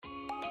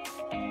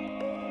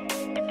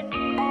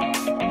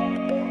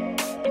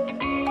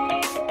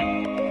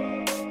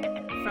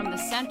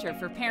Center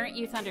for Parent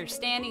Youth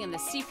Understanding and the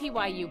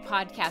CPYU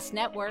Podcast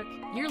Network,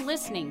 you're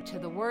listening to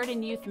The Word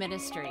in Youth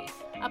Ministry,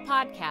 a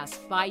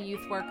podcast by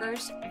youth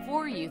workers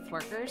for youth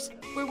workers,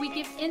 where we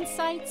give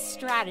insights,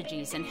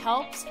 strategies, and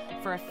helps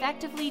for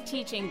effectively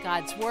teaching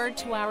God's Word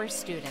to our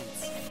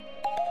students.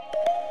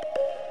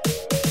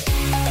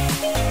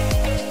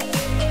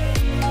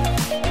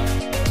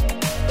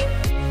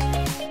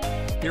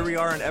 Here we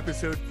are on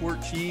episode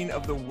 14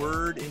 of the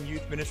Word in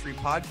Youth Ministry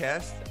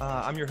podcast.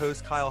 I'm your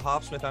host, Kyle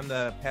Hopsmith. I'm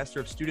the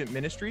pastor of student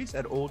ministries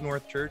at Old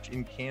North Church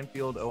in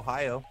Canfield,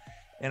 Ohio.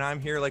 And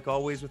I'm here, like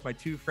always, with my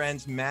two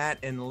friends, Matt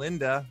and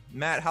Linda.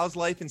 Matt, how's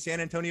life in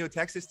San Antonio,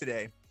 Texas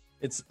today?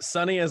 It's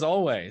sunny as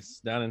always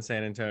down in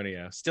San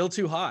Antonio. Still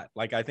too hot.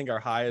 I think our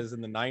high is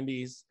in the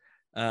 90s,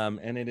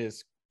 and it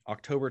is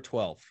October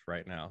 12th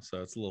right now.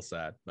 So it's a little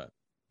sad, but.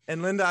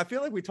 And Linda, I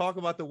feel like we talk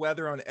about the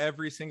weather on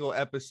every single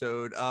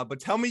episode, but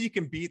tell me you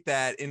can beat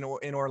that in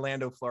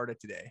Orlando, Florida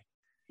today.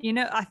 You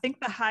know, I think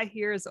the high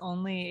here is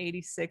only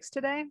 86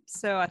 today.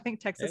 So I think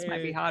Texas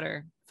might be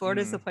hotter.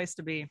 Florida's the place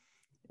to be.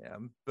 Yeah,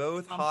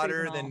 both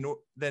hotter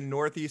than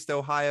Northeast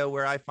Ohio,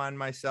 where I find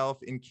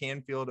myself in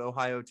Canfield,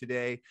 Ohio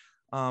today.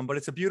 But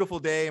it's a beautiful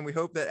day. And we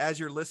hope that as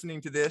you're listening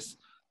to this,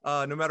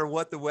 no matter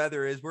what the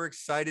weather is, we're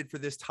excited for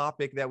this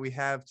topic that we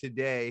have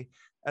today.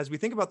 As we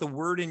think about the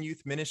Word in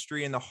Youth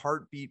Ministry and the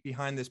heartbeat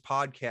behind this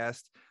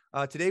podcast,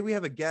 today we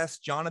have a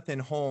guest, Jonathan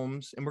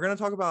Holmes, and we're going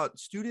to talk about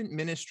student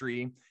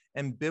ministry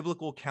and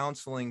biblical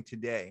counseling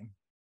today.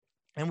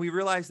 And we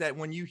realize that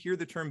when you hear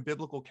the term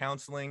biblical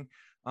counseling,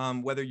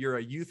 whether you're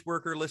a youth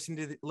worker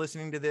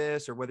listening to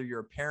this or whether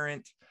you're a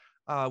parent,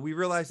 we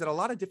realize that a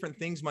lot of different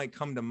things might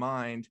come to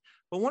mind.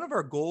 But one of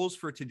our goals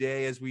for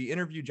today, as we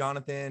interview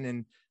Jonathan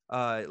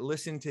and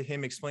listen to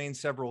him explain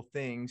several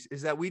things,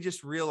 is that we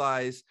just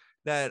realize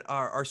that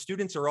our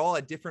students are all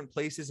at different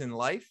places in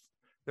life.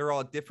 They're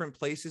all at different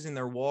places in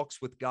their walks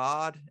with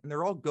God, and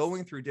they're all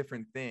going through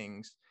different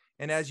things.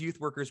 And as youth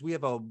workers, we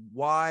have a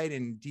wide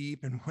and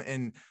deep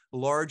and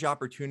large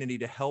opportunity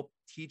to help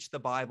teach the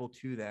Bible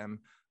to them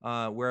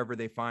wherever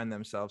they find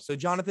themselves. So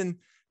Jonathan,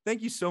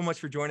 thank you so much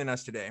for joining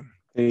us today.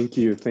 Thank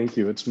you. Thank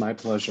you. It's my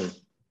pleasure.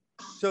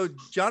 So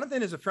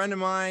Jonathan is a friend of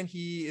mine.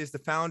 He is the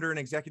founder and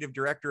executive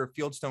director of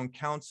Fieldstone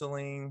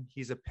Counseling.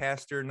 He's a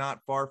pastor not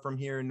far from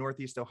here in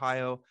Northeast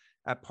Ohio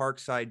at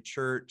Parkside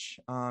Church,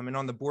 and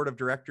on the board of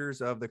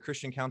directors of the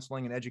Christian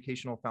Counseling and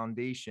Educational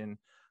Foundation.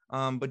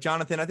 But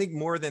Jonathan, I think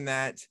more than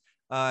that,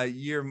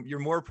 you're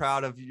more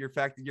proud of your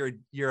fact that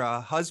you're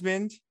a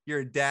husband, you're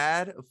a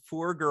dad of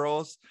 4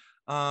 girls,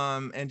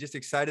 and just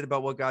excited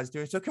about what God's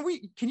doing. So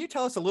can you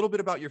tell us a little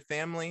bit about your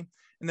family?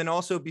 And then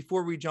also,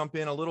 before we jump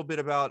in, a little bit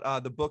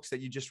about the books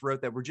that you just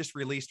wrote that were just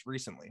released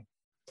recently.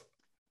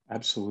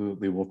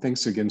 Absolutely. Well,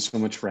 thanks again so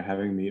much for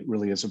having me. It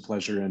really is a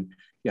pleasure. And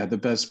yeah, the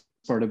best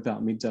part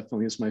about me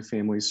definitely is my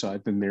family. So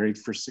I've been married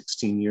for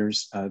 16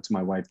 years to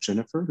my wife,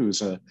 Jennifer,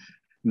 who's a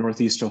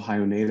Northeast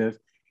Ohio native.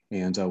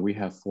 And we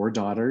have 4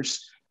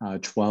 daughters,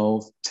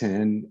 12,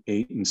 10,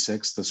 8, and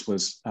 6. This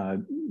was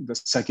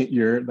the second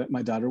year that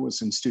my daughter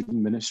was in student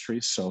ministry.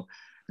 So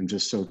I'm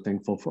just so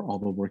thankful for all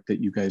the work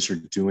that you guys are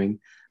doing.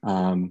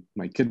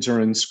 My kids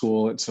are in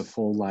school. It's a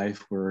full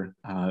life. We're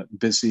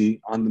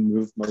busy, on the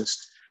move most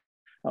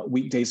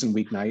weekdays and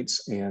weeknights.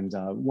 And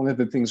one of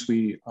the things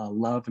we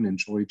love and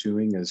enjoy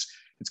doing is,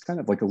 it's kind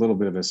of like a little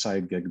bit of a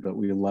side gig, but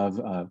we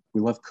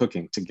love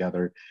cooking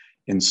together.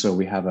 And so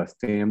we have a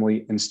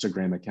family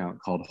Instagram account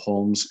called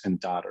Holmes and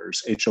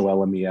Daughters,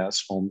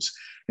 HOLMES, Holmes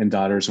and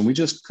Daughters. And we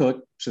just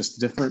cook just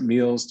different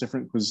meals,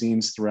 different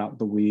cuisines throughout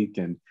the week.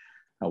 And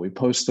we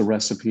post the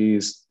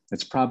recipes.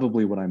 It's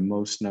probably what I'm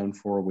most known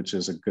for, which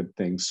is a good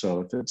thing.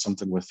 So if it's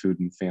something with food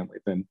and family,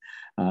 then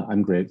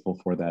I'm grateful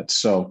for that.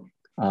 So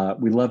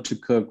we love to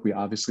cook. We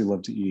obviously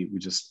love to eat. We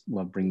just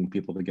love bringing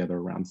people together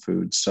around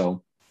food.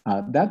 So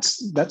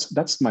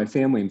that's my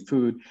family and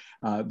food.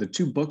 The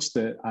 2 books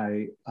that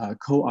I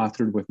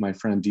co-authored with my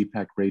friend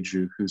Deepak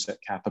Reju, who's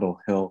at Capitol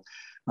Hill.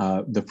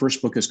 The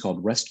first book is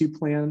called Rescue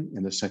Plan,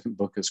 and the second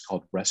book is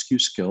called Rescue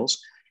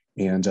Skills.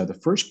 And the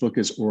first book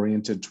is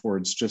oriented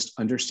towards just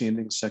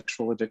understanding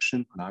sexual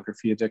addiction,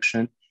 pornography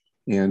addiction.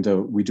 And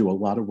we do a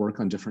lot of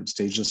work on different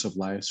stages of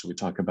life. So we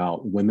talk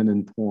about women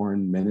in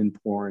porn, men in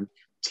porn,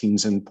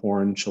 teens in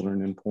porn,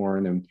 children in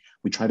porn. And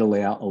we try to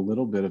lay out a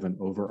little bit of an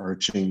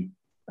overarching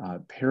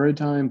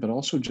paradigm, but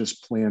also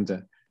just plan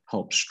to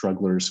help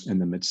strugglers in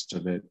the midst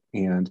of it.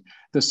 And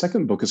the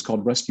second book is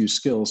called Rescue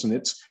Skills. And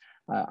it's,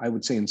 I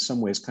would say in some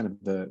ways, kind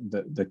of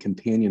the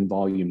companion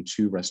volume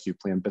to Rescue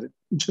Plan, but it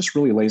just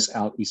really lays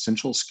out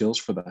essential skills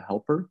for the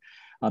helper.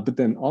 But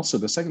then also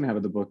the second half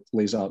of the book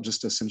lays out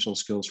just essential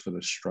skills for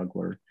the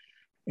struggler.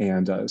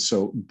 And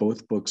so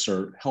both books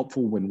are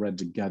helpful when read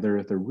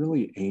together. They're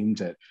really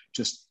aimed at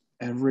just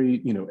every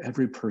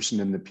person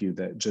in the pew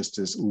that just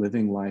is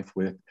living life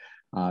with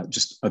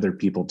just other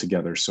people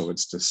together. So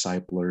it's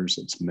disciplers,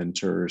 it's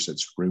mentors,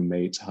 it's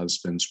roommates,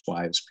 husbands,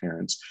 wives,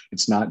 parents.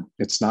 It's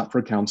not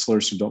for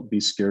counselors, so don't be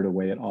scared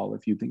away at all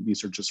if you think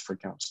these are just for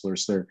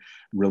counselors. They're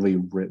really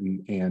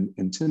written and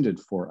intended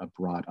for a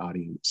broad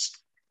audience.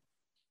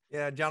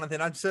 Yeah,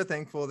 Jonathan, I'm so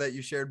thankful that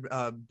you shared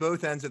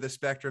both ends of the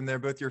spectrum there,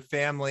 both your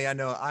family. I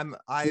know I'm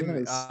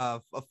Yes.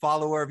 a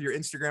follower of your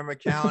Instagram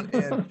account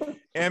and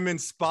am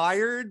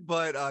inspired,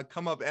 but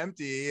come up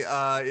empty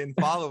in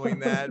following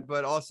that,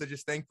 but also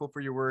just thankful for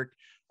your work,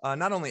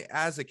 not only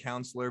as a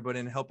counselor, but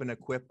in helping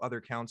equip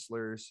other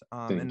counselors.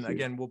 And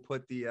again, we'll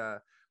put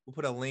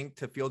a link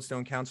to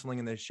Fieldstone Counseling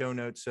in the show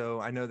notes.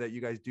 So I know that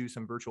you guys do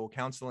some virtual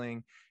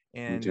counseling,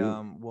 and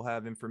we'll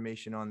have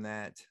information on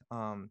that.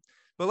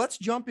 But let's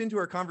jump into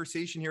our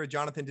conversation here with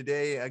Jonathan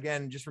today.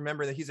 Again, just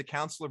remember that he's a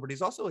counselor, but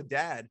he's also a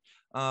dad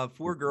of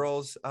 4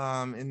 girls,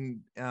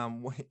 in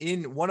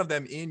one of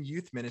them in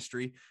youth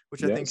ministry,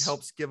 which I think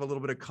helps give a little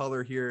bit of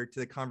color here to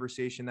the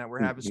conversation that we're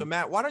having. So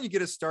Matt, why don't you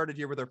get us started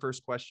here with our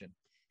first question?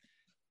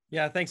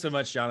 Yeah, thanks so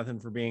much, Jonathan,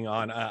 for being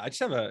on. I just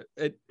have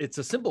it's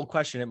a simple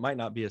question. It might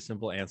not be a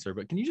simple answer,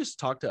 but can you just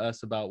talk to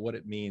us about what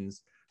it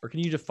means, or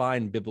can you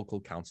define biblical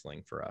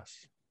counseling for us?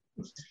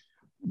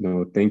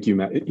 No, thank you,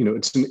 Matt.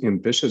 It's an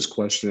ambitious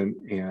question,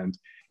 and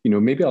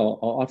maybe I'll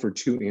offer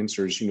 2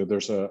 answers.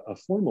 There's a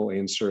formal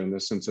answer in the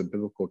sense of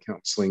biblical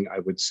counseling, I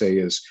would say,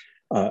 is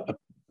a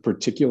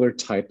particular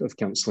type of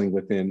counseling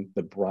within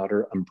the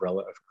broader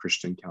umbrella of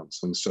Christian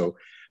counseling. So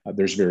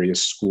there's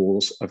various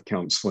schools of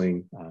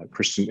counseling: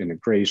 Christian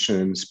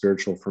integration,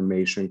 spiritual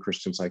formation,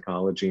 Christian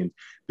psychology, and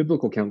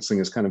biblical counseling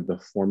is kind of the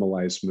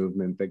formalized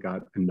movement that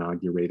got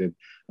inaugurated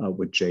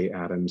with Jay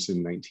Adams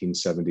in the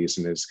 1970s,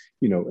 and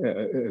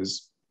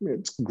is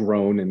it's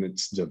grown and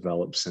it's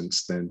developed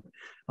since then.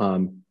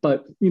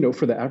 But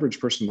for the average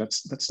person,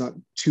 that's not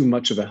too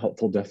much of a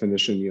helpful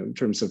definition, in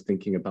terms of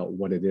thinking about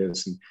what it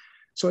is. And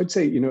so I'd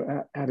say,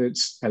 at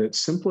its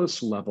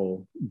simplest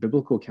level,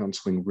 biblical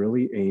counseling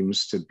really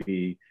aims to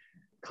be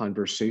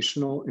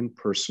conversational and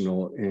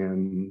personal,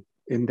 and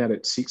in that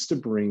it seeks to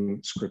bring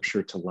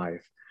Scripture to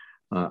life.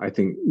 I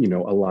think, a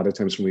lot of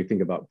times when we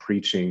think about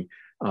preaching,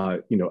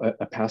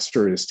 a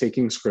pastor is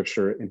taking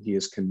Scripture and he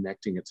is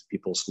connecting it to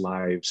people's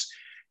lives.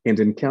 And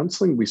in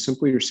counseling, we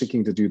simply are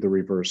seeking to do the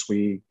reverse.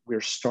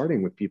 We're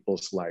starting with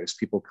people's lives.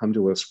 People come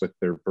to us with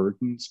their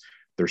burdens,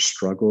 their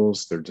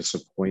struggles, their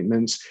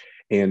disappointments,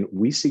 and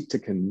we seek to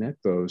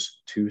connect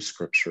those to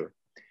Scripture.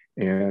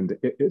 And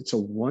it's a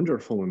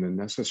wonderful and a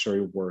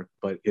necessary work,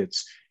 but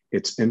it's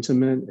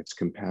intimate, it's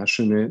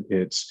compassionate,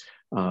 it's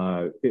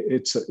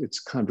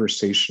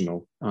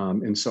conversational.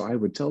 And so I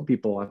would tell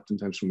people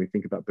oftentimes when we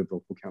think about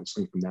biblical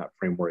counseling from that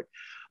framework,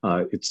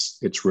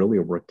 it's really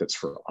a work that's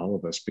for all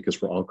of us,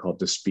 because we're all called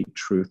to speak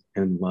truth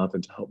and love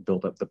and to help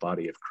build up the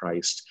body of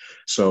Christ.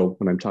 So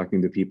when I'm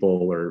talking to people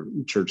or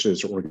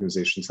churches or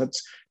organizations,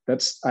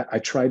 I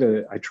try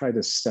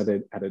to set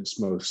it at its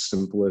most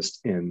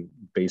simplest and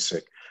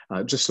basic,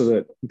 just so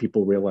that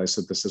people realize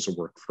that this is a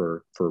work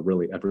for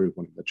really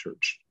everyone in the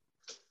church.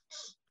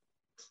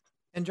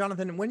 And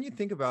Jonathan, when you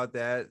think about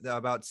that,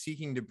 about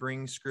seeking to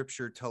bring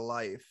Scripture to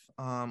life,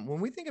 when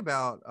we think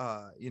about,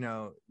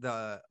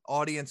 the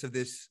audience of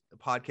this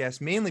podcast,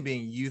 mainly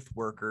being youth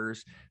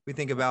workers, we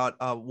think about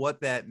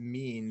what that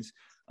means.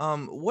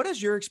 What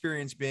has your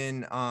experience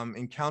been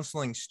in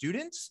counseling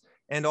students,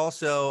 and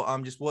also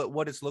just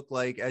what it's looked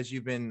like as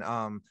you've been,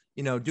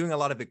 doing a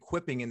lot of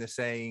equipping in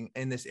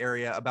this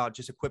area about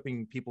just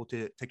equipping people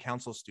to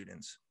counsel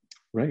students?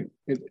 Right.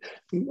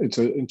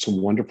 It's a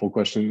wonderful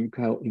question,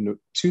 Kyle.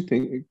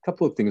 A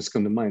couple of things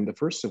come to mind. The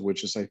first of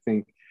which is, I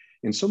think,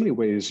 in so many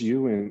ways,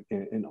 you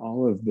and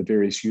all of the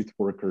various youth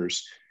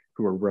workers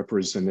who are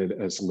represented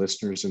as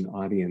listeners and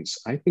audience,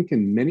 I think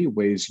in many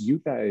ways, you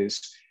guys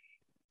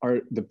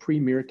are the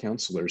premier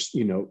counselors,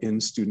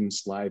 in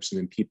students' lives and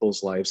in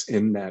people's lives,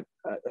 in that,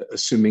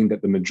 assuming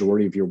that the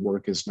majority of your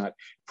work is not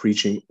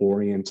preaching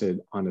oriented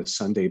on a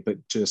Sunday,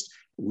 but just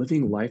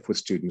living life with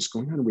students,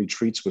 going on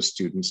retreats with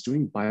students,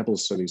 doing Bible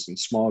studies in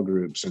small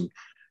groups, and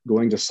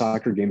going to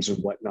soccer games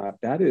and whatnot.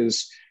 That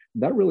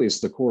really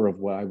is the core of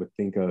what I would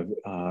think of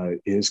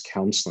is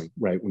counseling,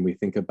 right? When we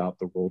think about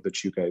the role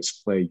that you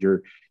guys play,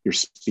 you're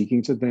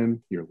speaking to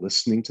them, you're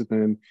listening to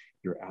them,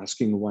 you're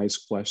asking wise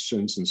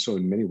questions. And so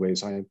in many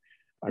ways, I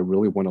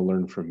really want to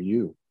learn from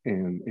you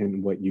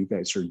and what you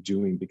guys are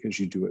doing, because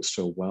you do it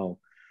so well.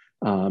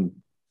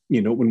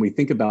 When we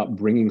think about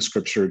bringing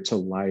Scripture to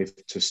life,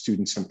 to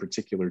students in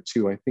particular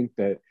too, I think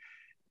that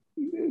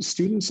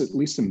students, at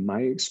least in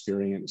my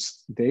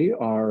experience, they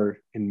are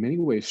in many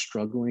ways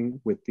struggling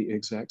with the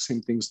exact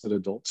same things that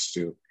adults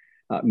do,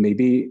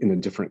 maybe in a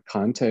different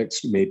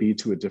context, maybe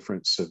to a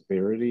different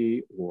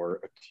severity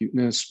or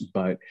acuteness,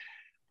 but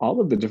all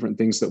of the different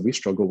things that we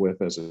struggle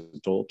with as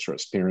adults or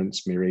as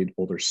parents, married,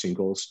 older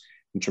singles,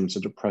 in terms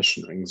of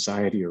depression or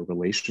anxiety or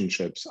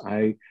relationships,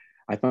 I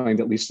find,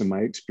 at least in my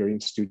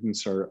experience,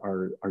 students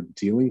are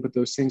dealing with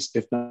those things,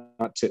 if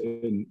not to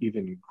an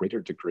even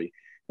greater degree.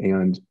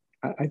 And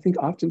I think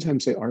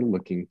oftentimes they are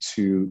looking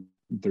to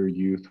their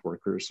youth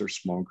workers, their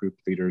small group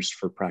leaders,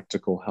 for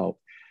practical help.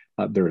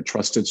 They're a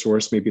trusted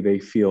source. Maybe they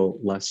feel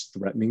less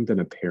threatening than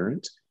a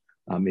parent,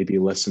 maybe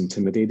less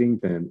intimidating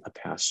than a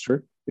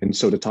pastor. And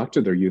so to talk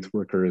to their youth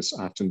worker is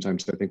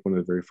oftentimes, I think, one of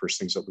the very first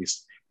things, at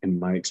least in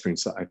my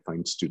experience, that I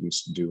find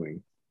students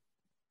doing.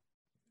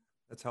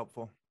 That's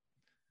helpful.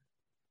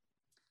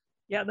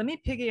 Yeah, let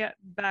me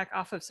piggyback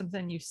off of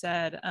something you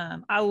said.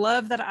 I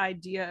love that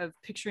idea of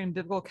picturing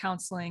biblical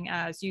counseling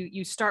as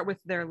you start with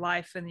their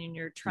life and then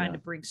you're trying to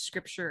bring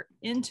scripture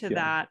into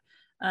that.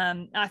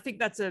 I think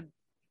that's a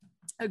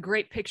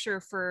great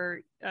picture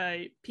for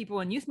people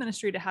in youth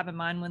ministry to have in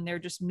mind when they're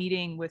just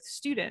meeting with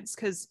students,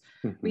 because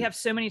we have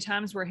so many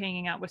times we're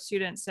hanging out with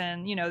students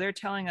and, you know, they're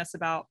telling us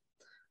about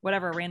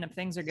whatever random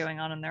things are going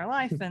on in their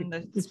life and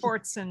the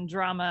sports and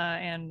drama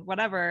and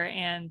whatever.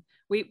 And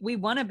we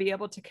want to be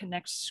able to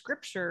connect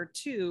scripture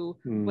to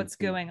what's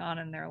going on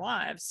in their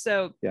lives.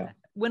 So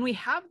when we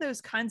have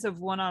those kinds of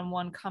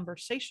one-on-one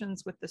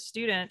conversations with the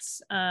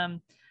students,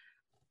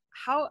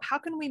 how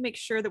can we make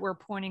sure that we're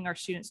pointing our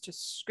students to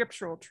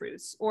scriptural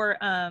truths? Or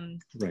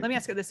let me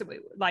ask it this way,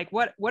 like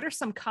what are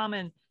some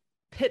common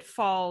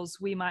pitfalls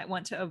we might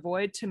want to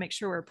avoid to make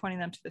sure we're pointing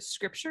them to the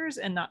scriptures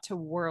and not to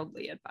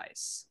worldly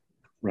advice?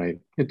 Right.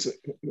 It's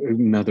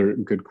another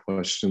good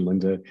question,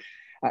 Linda.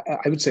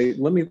 I would say,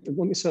 let me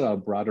set a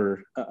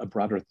broader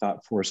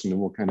thought for us, and then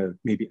we'll kind of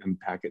maybe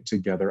unpack it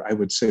together. I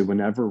would say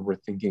whenever we're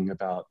thinking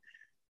about,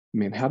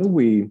 man, how do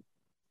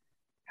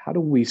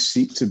we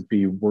seek to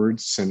be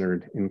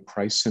word-centered and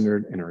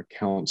Christ-centered in our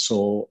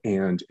counsel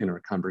and in our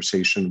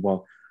conversation?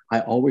 Well, I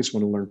always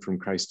want to learn from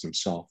Christ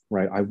himself,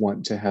 right? I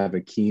want to have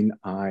a keen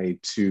eye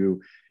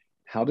to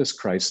how does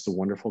Christ, the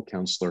wonderful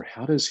counselor,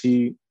 how does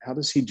he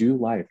do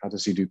life? How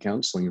does he do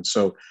counseling? And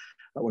so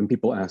when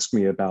people ask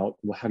me about,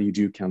 well, how do you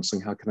do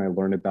counseling? How can I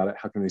learn about it?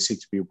 How can I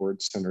seek to be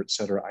word-centered, et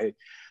cetera?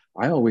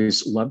 I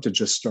always love to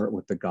just start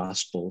with the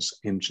Gospels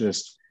and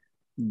just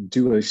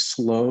do a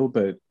slow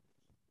but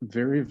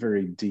very,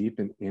 very deep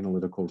and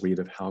analytical read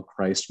of how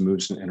Christ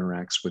moves and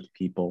interacts with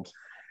people.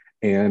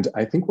 And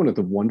I think one of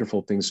the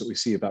wonderful things that we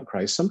see about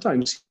Christ,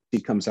 sometimes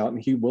he comes out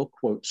and he will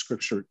quote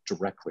scripture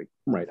directly,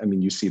 right? I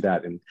mean, you see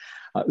that in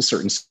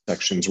certain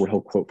sections where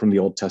he'll quote from the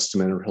Old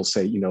Testament, or he'll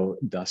say, you know,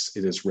 thus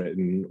it is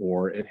written,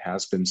 or it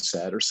has been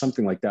said, or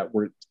something like that,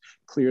 where it's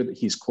clear that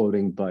he's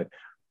quoting. But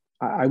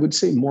I would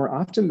say more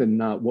often than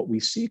not, what we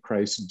see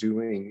Christ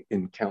doing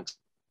in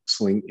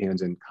counseling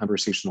and in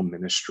conversational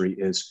ministry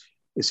is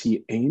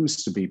he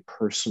aims to be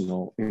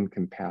personal and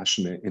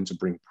compassionate and to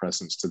bring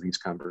presence to these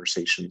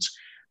conversations.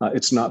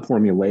 It's not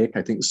formulaic.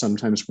 I think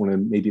sometimes one of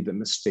maybe the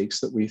mistakes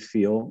that we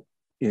feel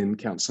in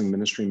counseling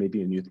ministry,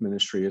 maybe in youth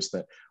ministry, is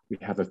that we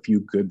have a few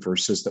good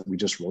verses that we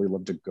just really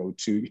love to go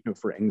to, you know,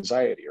 for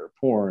anxiety or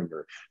porn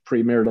or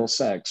premarital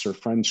sex or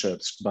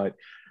friendships. But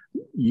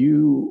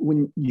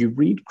when you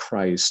read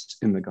Christ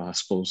in the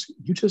Gospels,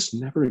 you just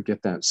never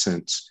get that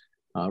sense.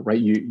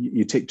 Right?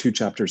 You take two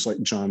chapters like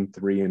John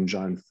 3 and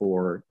John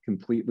 4,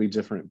 completely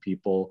different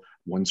people.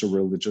 One's a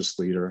religious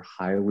leader,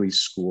 highly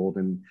schooled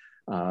in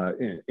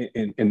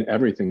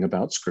everything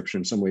about scripture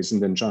in some ways.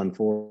 And then John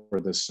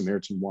 4, the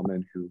Samaritan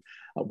woman who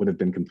would have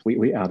been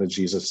completely out of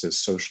Jesus's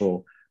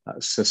social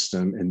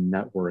system and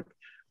network.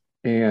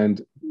 And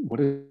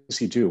what does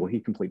he do? Well, he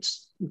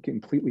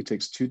completely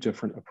takes two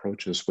different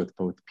approaches with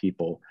both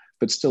people,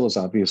 but still is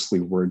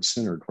obviously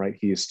word-centered, right?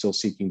 He is still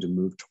seeking to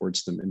move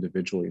towards them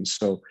individually. And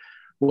so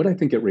what I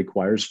think it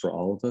requires for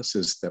all of us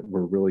is that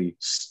we're really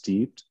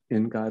steeped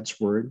in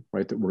God's word,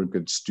 right? That we're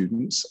good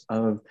students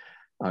of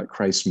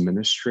Christ's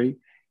ministry,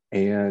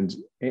 and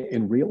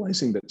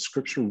realizing that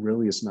scripture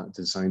really is not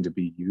designed to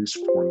be used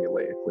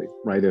formulaically,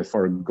 right? If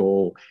our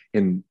goal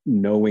in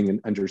knowing and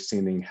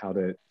understanding how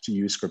to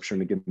use scripture,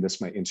 and again,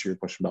 this might answer your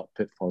question about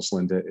pitfalls,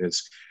 Linda,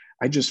 is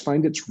I just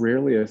find it's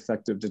rarely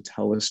effective to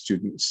tell a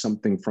student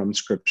something from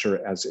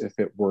scripture as if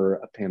it were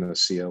a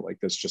panacea, like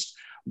this just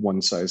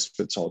one size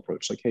fits all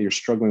approach. Like, hey, you're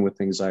struggling with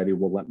anxiety.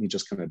 Well, let me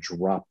just kind of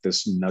drop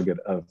this nugget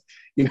of,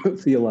 you know,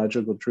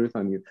 theological truth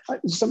on you.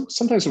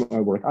 Sometimes in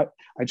my work, I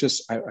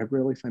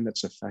rarely find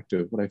that's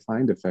effective. What I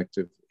find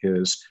effective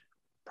is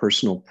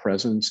personal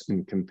presence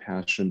and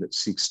compassion that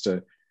seeks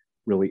to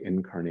really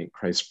incarnate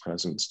Christ's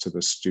presence to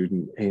the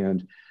student.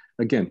 And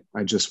again,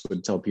 I just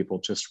would tell people,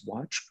 just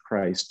watch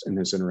Christ and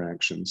his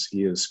interactions.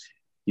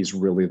 He's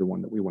really the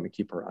one that we want to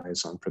keep our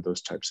eyes on for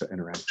those types of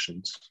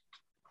interactions.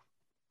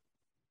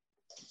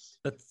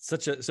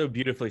 That's so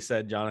beautifully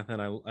said, Jonathan.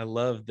 I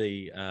love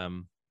the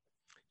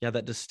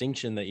that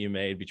distinction that you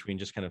made between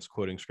just kind of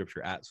quoting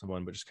scripture at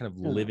someone, but just kind of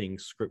living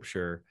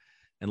scripture,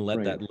 and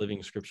let that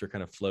living scripture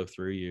kind of flow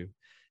through you.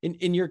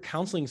 In your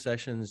counseling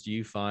sessions, do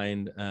you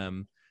find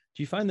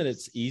that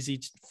it's easy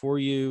for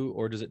you,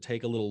 or does it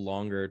take a little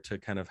longer to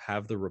kind of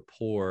have the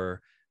rapport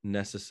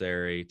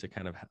necessary to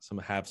kind of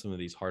have some of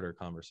these harder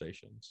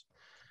conversations?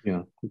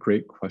 Yeah,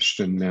 great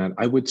question, Matt.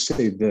 I would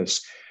say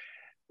this.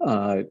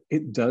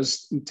 It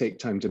does take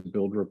time to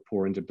build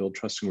rapport and to build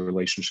trusting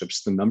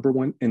relationships. The number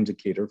one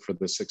indicator for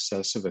the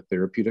success of a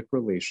therapeutic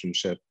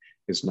relationship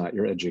is not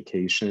your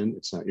education,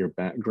 it's not your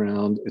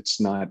background,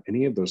 it's not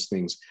any of those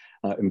things.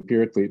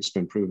 Empirically, it's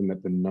been proven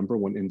that the number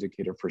one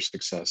indicator for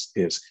success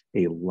is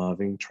a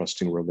loving,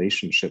 trusting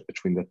relationship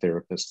between the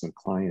therapist and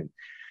client.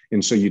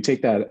 And so you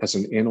take that as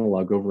an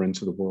analog over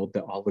into the world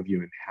that all of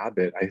you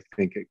inhabit. I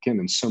think, again,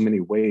 in so many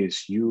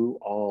ways, you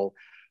all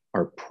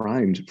are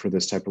primed for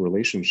this type of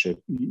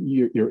relationship,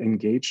 you're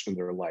engaged in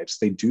their lives.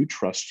 They do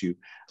trust you,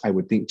 I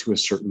would think, to a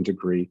certain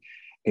degree.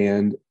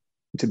 And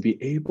to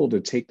be able to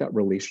take that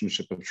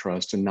relationship of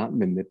trust and not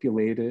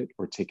manipulate it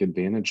or take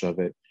advantage of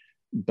it,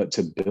 but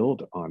to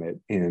build on it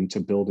and to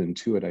build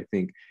into it, I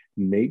think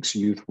makes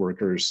youth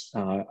workers,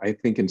 I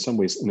think in some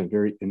ways, in a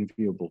very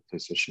enviable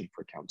position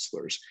for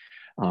counselors.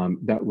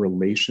 That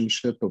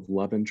relationship of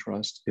love and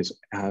trust is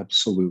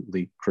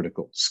absolutely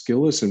critical.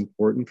 Skill is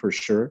important for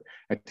sure.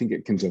 I think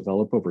it can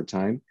develop over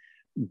time,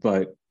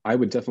 but I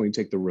would definitely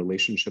take the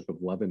relationship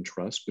of love and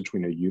trust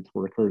between a youth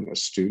worker and a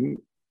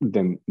student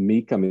than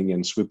me coming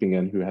in, swooping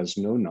in, who has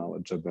no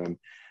knowledge of them.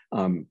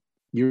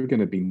 You're going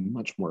to be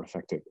much more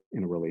effective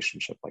in a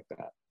relationship like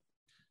that.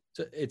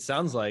 So it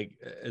sounds like,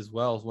 as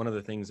well, one of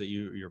the things that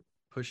you're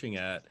pushing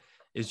at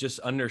is just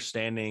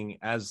understanding,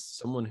 as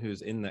someone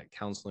who's in that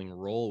counseling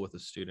role with a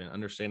student,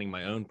 understanding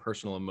my own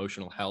personal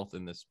emotional health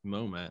in this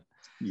moment.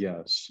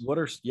 Yes.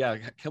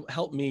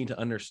 Help me to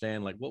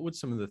understand, like, what would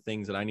some of the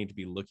things that I need to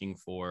be looking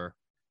for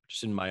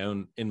just in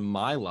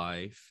my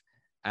life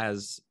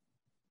as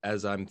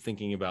I'm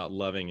thinking about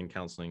loving and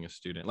counseling a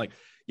student? Like,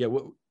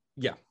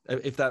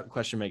 if that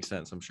question makes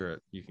sense, I'm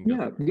sure you can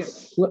go. Yeah.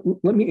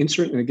 Let me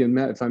answer it. And again,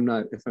 Matt, if I'm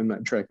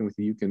not tracking with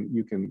you,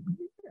 you can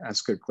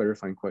ask a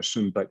clarifying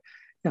question. But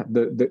yeah,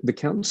 the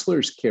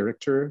counselor's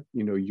character,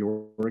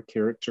 your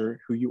character,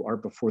 who you are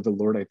before the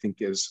Lord, I think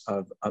is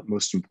of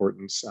utmost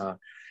importance.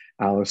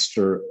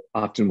 Alistair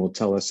often will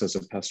tell us as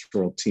a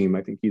pastoral team,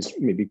 I think he's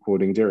maybe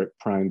quoting Derek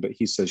Prine, but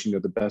he says,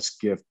 the best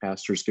gift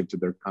pastors give to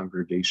their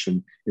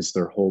congregation is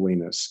their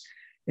holiness.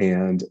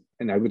 And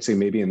I would say,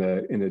 maybe in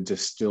a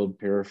distilled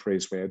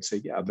paraphrase way, I'd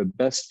say, yeah, the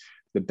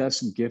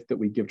best gift that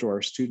we give to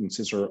our students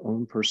is our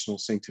own personal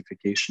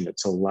sanctification.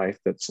 It's a life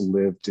that's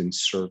lived in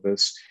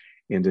service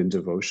and in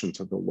devotion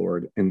to the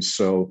Lord. And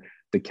so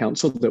the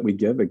counsel that we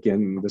give,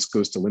 again, this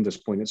goes to Linda's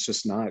point, it's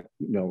just not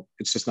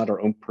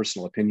our own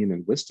personal opinion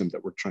and wisdom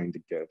that we're trying to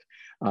give.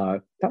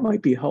 That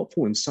might be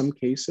helpful in some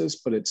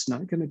cases, but it's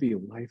not going to be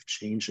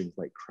life-changing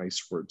like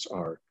Christ's words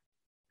are.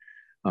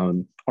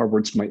 Our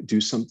words might do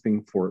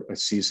something for a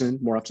season.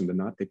 More often than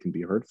not, they can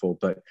be hurtful,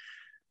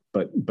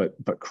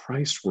 but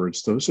Christ's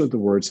words, those are the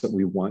words that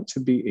we want to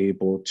be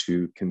able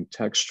to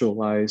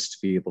contextualize, to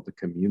be able to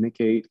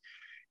communicate,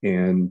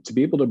 and to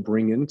be able to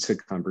bring into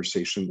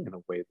conversation in a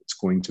way that's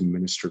going to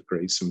minister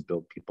grace and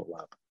build people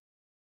up.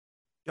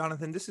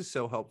 Jonathan, this is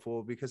so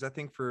helpful, because I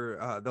think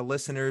for the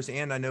listeners,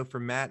 and I know for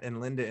Matt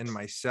and Linda and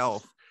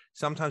myself,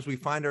 sometimes we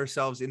find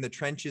ourselves in the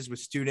trenches with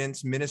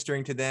students,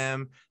 ministering to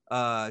them,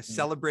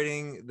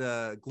 celebrating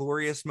the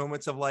glorious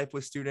moments of life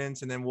with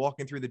students, and then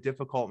walking through the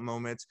difficult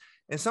moments.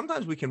 And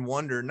sometimes we can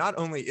wonder, not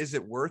only is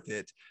it worth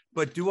it,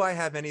 but do I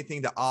have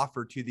anything to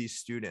offer to these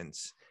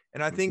students?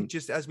 And I think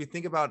just as we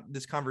think about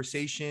this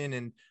conversation,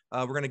 and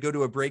we're going to go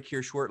to a break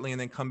here shortly and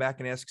then come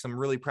back and ask some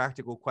really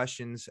practical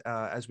questions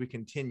as we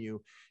continue,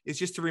 is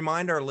just to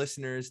remind our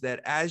listeners that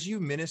as you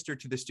minister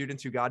to the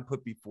students who God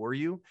put before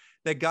you,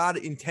 that God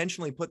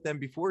intentionally put them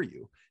before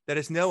you, that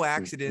it's no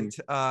accident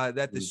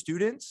that the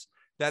students,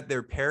 that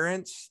their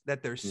parents,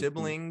 that their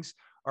siblings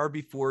are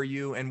before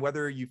you. And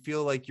whether you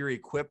feel like you're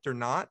equipped or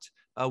not,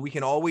 we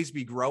can always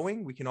be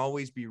growing. We can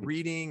always be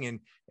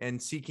reading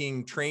and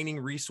seeking training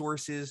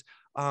resources.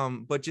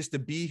 But just to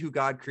be who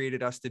God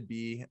created us to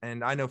be.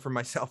 And I know for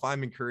myself,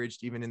 I'm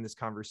encouraged even in this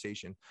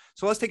conversation.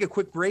 So let's take a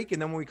quick break.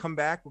 And then when we come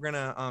back, we're going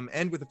to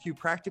end with a few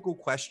practical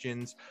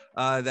questions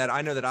that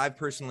I know that I've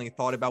personally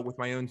thought about with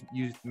my own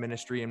youth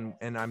ministry,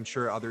 and I'm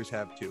sure others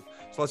have too.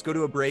 So let's go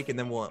to a break, and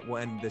then we'll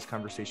end this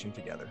conversation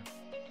together.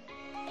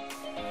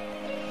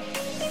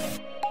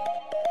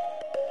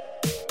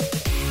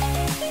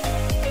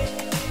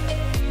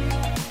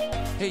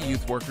 Hey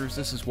youth workers,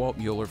 this is Walt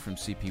Mueller from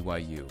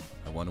CPYU.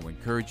 I want to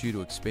encourage you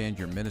to expand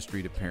your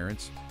ministry to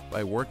parents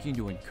by working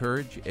to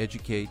encourage,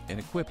 educate, and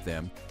equip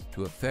them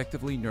to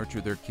effectively nurture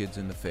their kids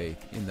in the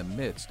faith in the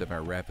midst of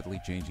our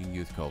rapidly changing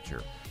youth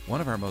culture. One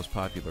of our most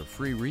popular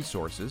free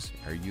resources,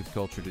 our Youth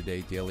Culture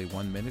Today Daily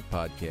 1-Minute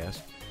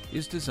Podcast,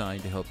 is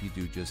designed to help you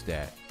do just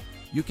that.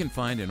 You can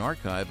find an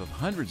archive of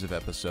hundreds of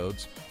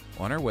episodes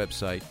on our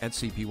website at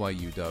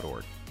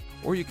cpyu.org,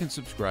 or you can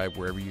subscribe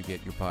wherever you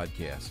get your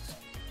podcasts.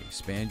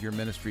 Expand your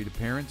ministry to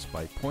parents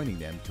by pointing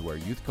them to our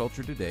Youth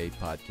Culture Today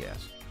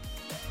podcast.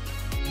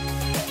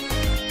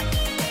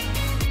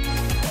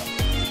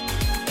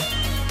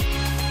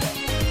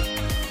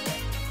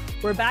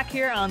 We're back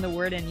here on the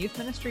Word in Youth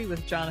Ministry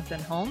with Jonathan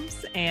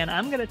Holmes, and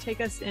I'm going to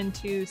take us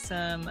into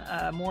some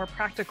more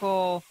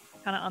practical,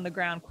 kind of on the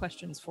ground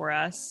questions for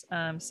us.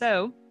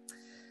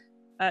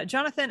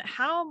 Jonathan,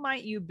 how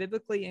might you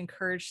biblically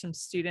encourage some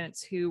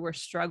students who were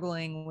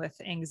struggling with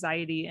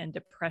anxiety and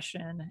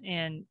depression?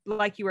 And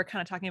like you were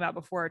kind of talking about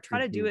before,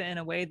 try to do it in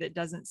a way that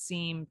doesn't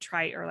seem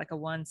trite or like a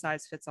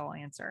one-size-fits-all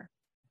answer.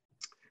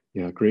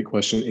 Yeah, great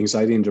question.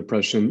 Anxiety and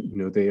depression,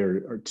 they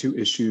are two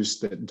issues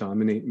that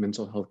dominate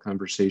mental health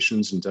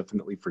conversations, and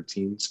definitely for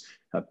teens.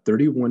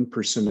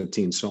 31% of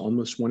teens, so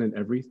almost 1 in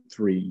every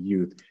 3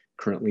 youth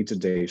currently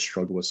today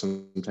struggle with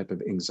some type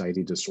of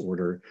anxiety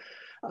disorder.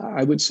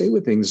 I would say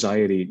with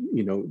anxiety,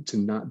 to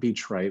not be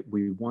trite,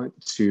 we want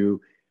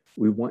to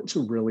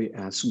really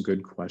ask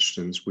good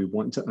questions. We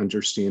want to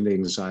understand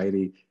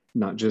anxiety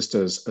not just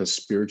as a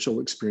spiritual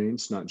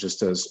experience, not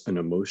just as an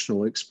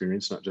emotional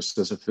experience, not just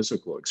as a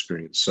physical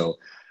experience. So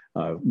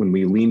when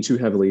we lean too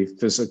heavily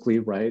physically,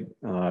 right,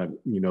 then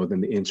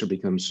the answer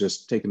becomes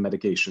just take a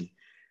medication.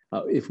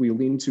 If we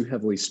lean too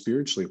heavily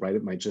spiritually, right,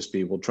 it might just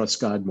be, well,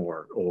 trust God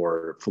more,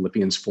 or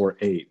Philippians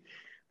 4:8.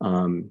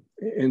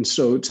 And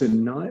so to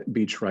not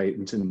be trite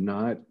and to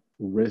not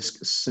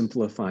risk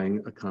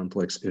simplifying a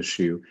complex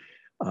issue,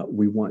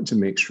 we want to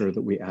make sure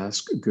that we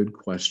ask good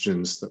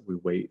questions, that we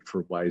wait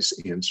for wise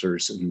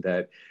answers, and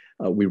that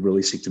we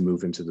really seek to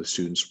move into the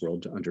student's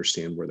world to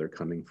understand where they're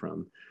coming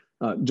from.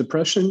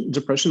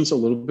 Depression's a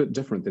little bit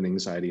different than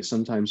anxiety.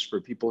 Sometimes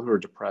for people who are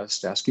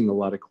depressed, asking a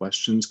lot of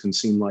questions can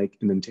seem like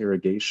an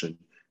interrogation,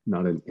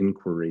 not an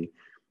inquiry.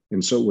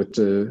 And so with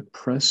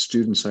depressed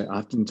students, I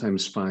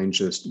oftentimes find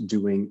just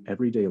doing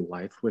everyday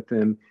life with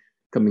them,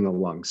 coming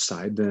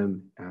alongside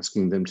them,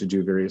 asking them to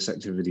do various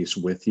activities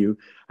with you.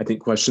 I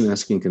think question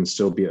asking can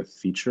still be a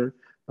feature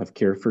of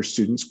care for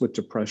students with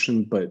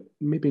depression, but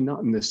maybe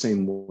not in the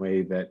same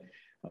way that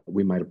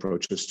we might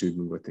approach a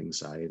student with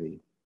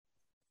anxiety.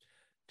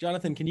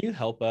 Jonathan, can you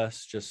help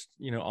us just,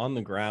 on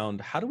the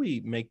ground, how do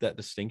we make that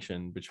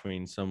distinction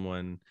between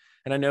someone,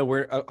 and I know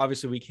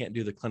we can't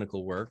do the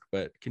clinical work,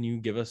 but can you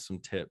give us some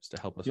tips to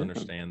help us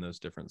understand those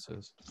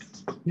differences?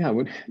 Yeah,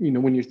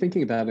 when you're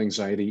thinking about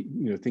anxiety,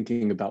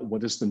 thinking about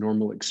what does the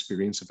normal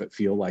experience of it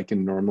feel like?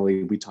 And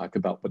normally we talk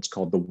about what's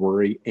called the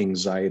worry,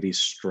 anxiety,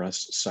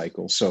 stress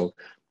cycle. So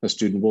a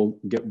student will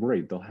get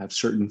worried. They'll have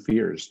certain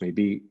fears,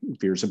 maybe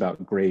fears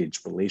about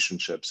grades,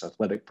 relationships,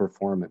 athletic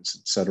performance,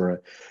 et cetera.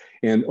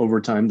 And over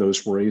time,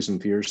 those worries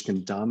and fears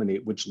can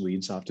dominate, which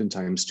leads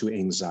oftentimes to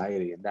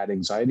anxiety. And that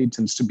anxiety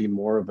tends to be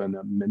more of a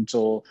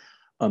mental,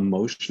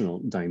 emotional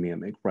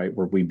dynamic, right?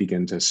 Where we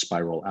begin to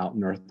spiral out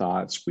in our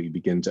thoughts. We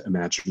begin to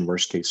imagine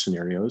worst case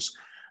scenarios.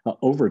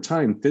 Over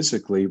time,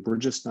 physically, we're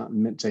just not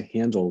meant to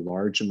handle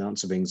large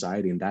amounts of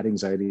anxiety. And that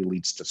anxiety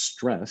leads to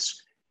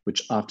stress,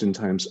 which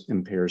oftentimes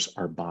impairs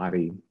our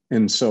body.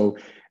 And so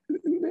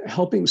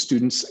helping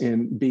students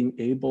and being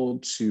able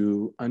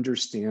to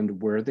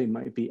understand where they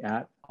might be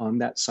at on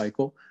that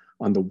cycle,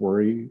 on the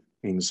worry,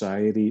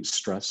 anxiety,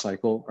 stress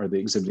cycle. Are they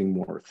exhibiting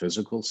more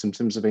physical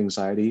symptoms of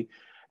anxiety?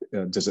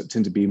 Does it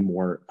tend to be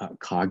more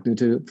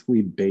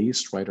cognitively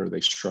based, right? Are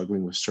they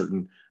struggling with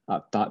certain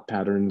thought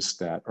patterns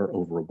that are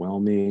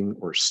overwhelming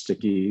or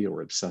sticky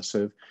or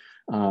obsessive?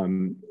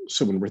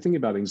 So when we're thinking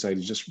about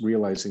anxiety, just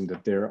realizing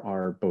that there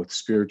are both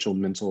spiritual,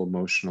 mental,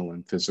 emotional,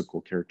 and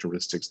physical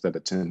characteristics that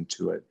attend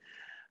to it.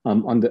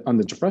 On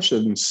the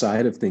depression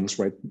side of things,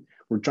 right,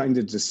 we're trying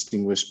to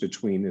distinguish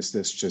between, is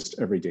this just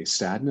everyday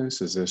sadness?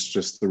 Is this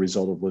just the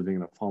result of living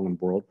in a fallen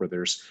world where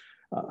there's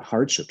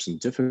hardships and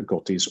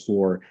difficulties?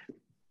 Or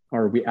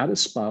are we at a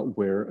spot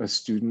where a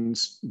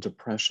student's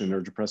depression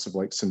or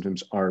depressive-like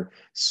symptoms are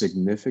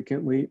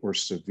significantly or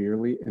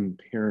severely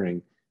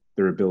impairing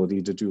their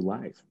ability to do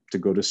life, to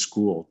go to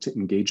school, to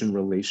engage in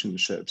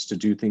relationships, to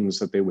do things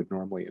that they would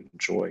normally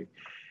enjoy?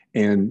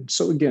 And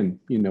so again,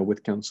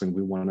 with counseling,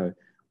 we want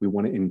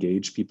to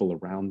engage people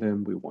around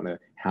them. We want to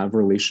have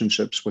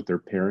relationships with their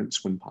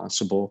parents when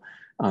possible.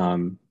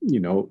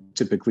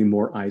 Typically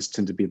more eyes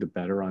tend to be the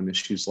better on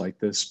issues like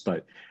this,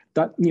 but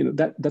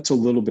that's a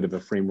little bit of a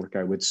framework,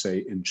 I would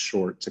say, in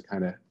short, to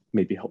kind of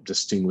maybe help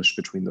distinguish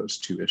between those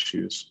two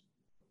issues.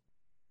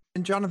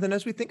 And Jonathan,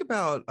 as we think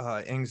about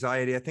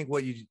anxiety, I think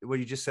what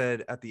you just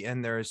said at the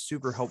end there is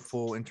super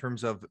helpful in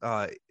terms of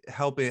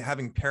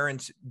having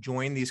parents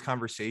join these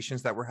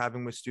conversations that we're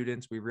having with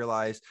students. We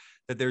realize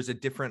that there's a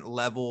different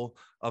level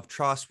of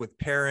trust with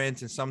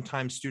parents, and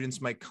sometimes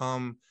students might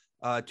come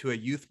to a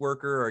youth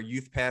worker or a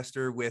youth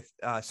pastor with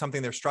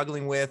something they're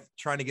struggling with,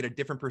 trying to get a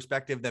different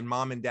perspective than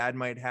mom and dad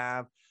might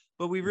have.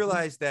 But we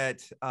realize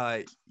that,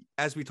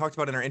 as we talked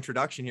about in our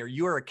introduction here,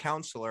 you are a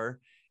counselor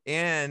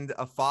and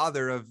a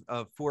father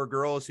of 4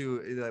 girls,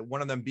 who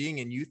one of them being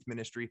in youth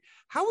ministry.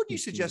 How would you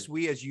suggest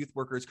we as youth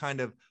workers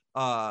kind of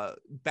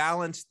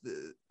balance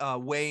the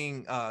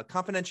weighing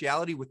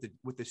confidentiality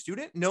with the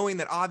student, knowing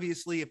that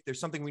obviously if there's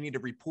something we need to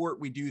report,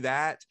 we do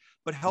that,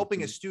 but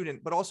helping a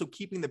student, but also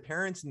keeping the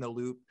parents in the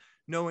loop,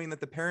 knowing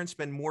that the parents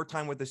spend more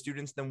time with the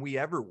students than we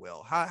ever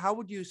will? How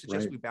would you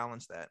suggest we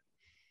balance that?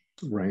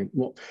 Right.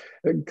 Well,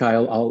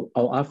 Kyle,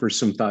 I'll offer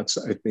some thoughts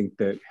I think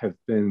that have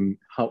been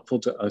helpful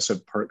to us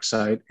at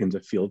Parkside and to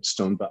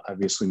Fieldstone, but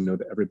obviously know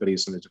that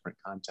everybody's in a different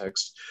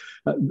context.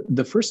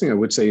 The first thing I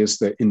would say is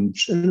that in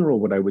general,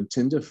 what I would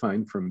tend to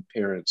find from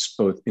parents,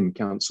 both in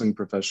counseling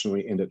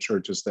professionally and at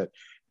church, is that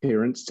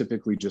parents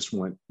typically just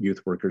want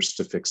youth workers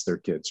to fix their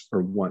kids,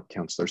 or want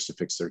counselors to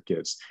fix their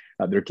kids.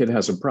 Their kid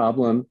has a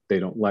problem, they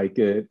don't like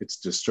it, it's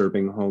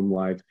disturbing home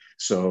life.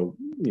 So,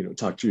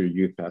 talk to your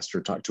youth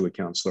pastor, talk to a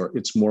counselor.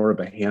 It's more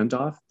of a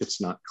handoff, it's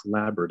not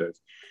collaborative.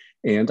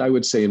 And I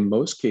would say in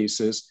most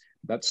cases,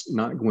 that's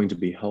not going to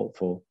be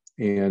helpful.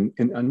 And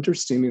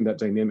understanding that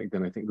dynamic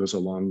then I think goes a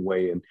long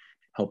way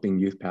helping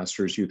youth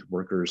pastors, youth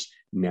workers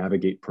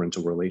navigate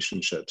parental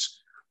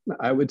relationships.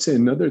 I would say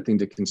another thing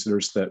to consider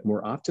is that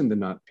more often than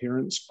not,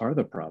 parents are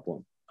the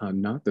problem,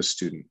 not the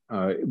student.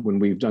 When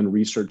we've done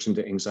research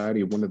into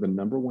anxiety, one of the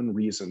number one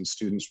reasons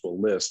students will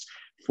list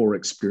for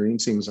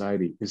experiencing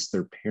anxiety is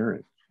their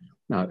parent.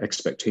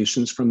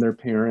 Expectations from their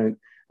parent,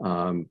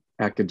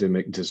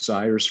 academic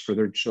desires for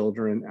their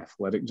children,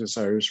 athletic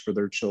desires for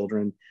their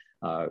children,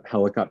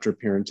 helicopter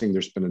parenting.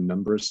 There's been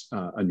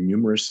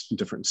numerous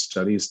different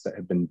studies that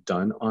have been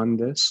done on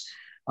this,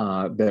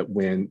 that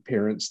when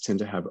parents tend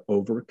to have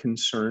over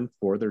concern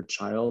for their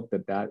child,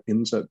 that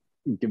ends up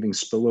giving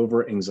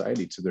spillover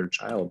anxiety to their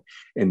child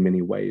in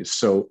many ways.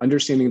 So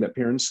understanding that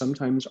parents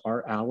sometimes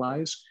are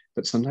allies,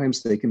 but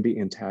sometimes they can be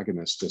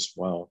antagonists as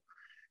well.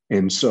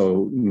 And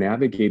so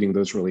navigating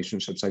those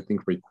relationships, I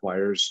think,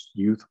 requires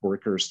youth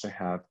workers to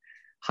have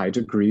high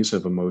degrees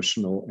of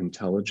emotional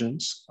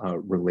intelligence,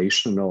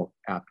 relational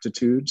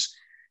aptitudes.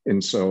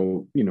 And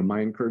so,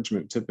 my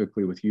encouragement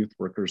typically with youth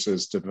workers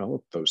is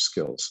develop those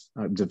skills,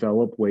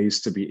 develop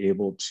ways to be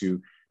able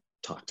to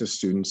talk to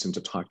students and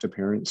to talk to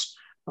parents.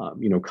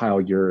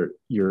 Kyle,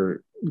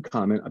 your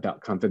comment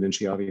about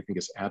confidentiality, I think,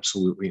 is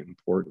absolutely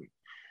important.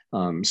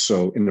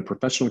 So in the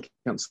professional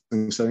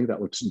counseling setting,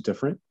 that looks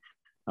different.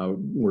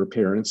 Where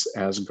parents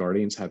as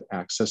guardians have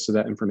access to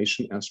that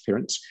information as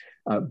parents.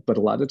 But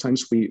a lot of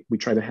times we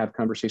try to have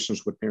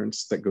conversations with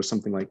parents that go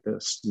something like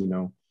this,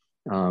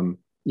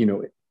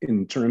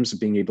 in terms of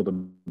being able to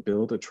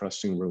build a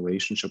trusting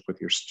relationship with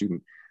your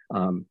student.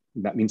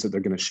 That means that they're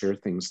going to share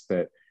things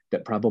that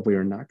probably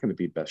are not going to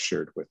be best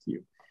shared with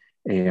you.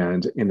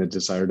 And in a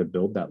desire to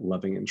build that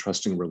loving and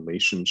trusting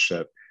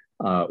relationship,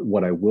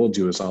 what I will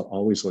do is I'll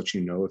always let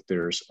you know if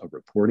there's a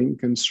reporting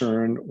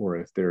concern or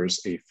if there's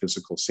a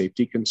physical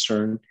safety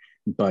concern,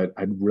 but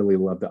I'd really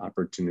love the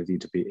opportunity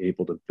to be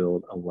able to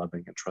build a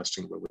loving and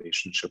trusting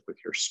relationship with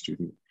your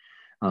student.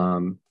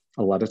 A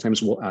lot of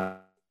times we'll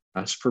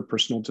ask for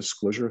personal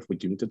disclosure if we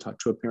do need to talk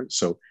to a parent.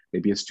 So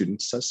maybe a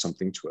student says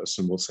something to us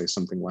and we'll say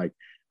something like,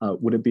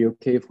 would it be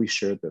okay if we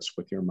shared this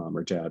with your mom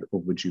or dad,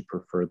 or would you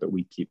prefer that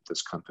we keep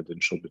this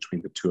confidential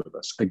between the two of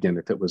us? Again,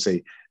 if it was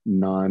a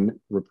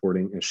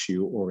non-reporting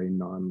issue or a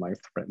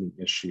non-life-threatening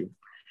issue.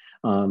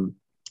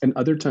 And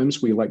other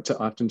times we like to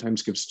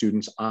oftentimes give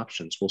students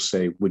options. We'll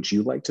say, would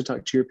you like to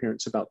talk to your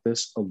parents about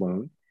this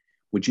alone?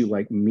 Would you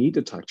like me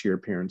to talk to your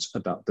parents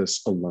about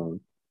this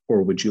alone?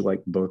 Or would you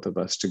like both of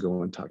us to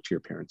go and talk to your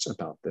parents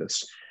about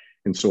this?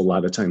 And so a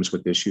lot of times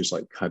with issues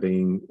like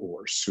cutting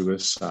or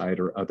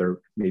suicide or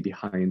other maybe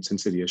high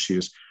intensity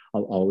issues,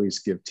 I'll always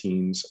give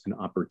teens an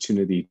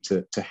opportunity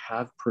to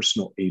have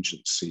personal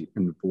agency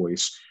and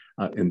voice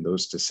in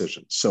those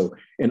decisions. So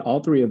in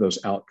all three of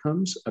those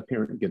outcomes, a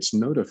parent gets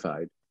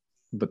notified,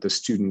 but the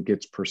student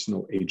gets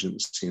personal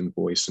agency and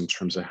voice in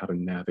terms of how to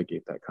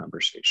navigate that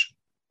conversation.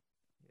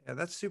 Yeah,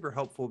 that's super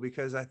helpful,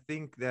 because I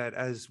think that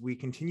as we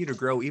continue to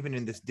grow, even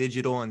in this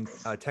digital and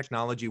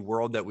technology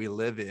world that we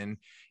live in,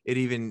 it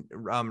even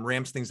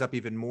ramps things up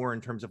even more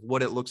in terms of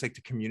what it looks like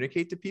to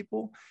communicate to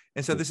people.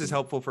 And so this is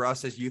helpful for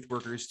us as youth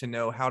workers to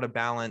know how to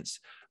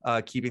balance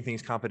keeping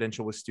things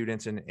confidential with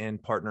students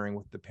and partnering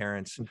with the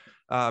parents.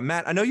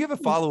 Matt, I know you have a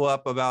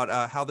follow-up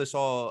about how this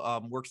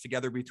all works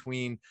together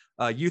between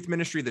youth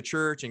ministry, the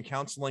church, and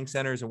counseling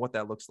centers, and what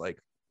that looks like.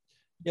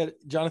 Yeah,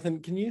 Jonathan,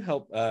 can you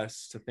help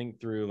us to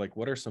think through, like,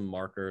 what are some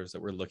markers that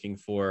we're looking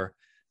for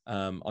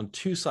on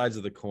two sides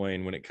of the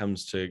coin when it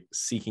comes to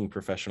seeking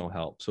professional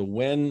help? So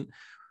when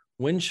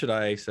should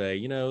I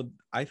say,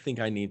 I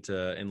think I need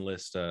to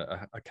enlist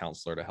a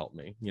counselor to help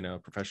me, a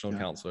professional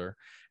counselor?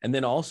 And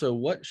then also,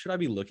 what should I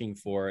be looking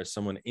for as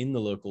someone in the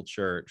local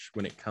church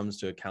when it comes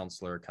to a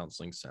counselor or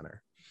counseling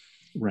center?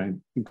 Right.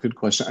 Good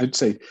question. I'd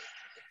say,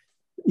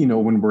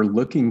 when we're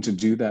looking to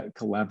do that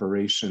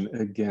collaboration,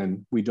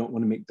 again, we don't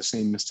want to make the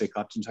same mistake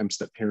oftentimes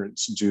that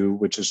parents do,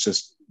 which is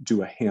just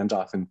do a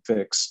handoff and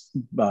fix.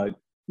 But,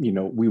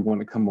 we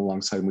want to come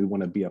alongside and we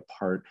want to be a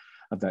part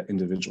of that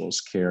individual's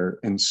care.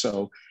 And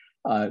so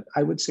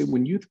I would say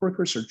when youth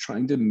workers are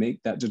trying to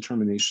make that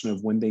determination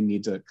of when they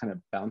need to kind of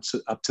bounce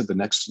it up to the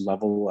next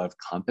level of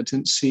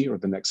competency or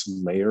the next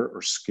layer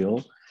or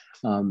skill,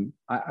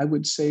 I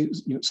would say,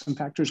 some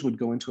factors would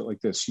go into it like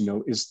this.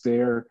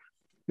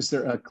 Is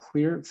there a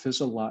clear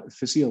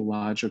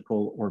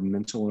physiological or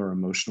mental or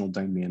emotional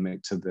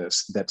dynamic to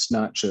this that's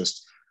not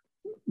just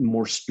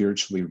more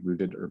spiritually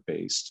rooted or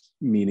based?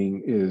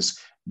 Meaning, is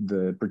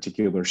the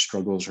particular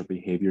struggles or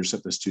behaviors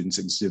that the student's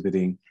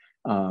exhibiting,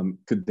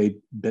 could they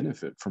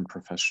benefit from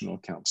professional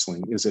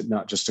counseling? Is it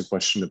not just a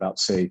question about,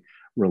 say,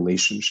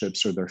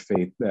 relationships or their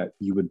faith that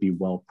you would be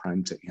well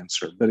primed to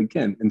answer? But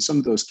again, in some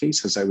of those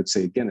cases, I would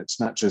say, again, it's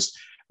not just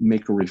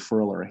make a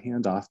referral or a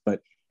handoff, but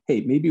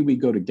hey, maybe we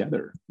go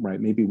together, right?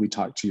 Maybe we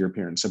talk to your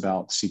parents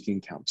about seeking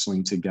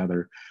counseling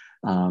together.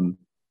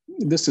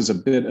 This is a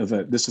bit of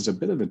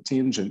a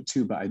tangent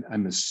too, but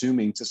I'm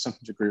assuming to some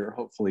degree, or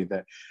hopefully,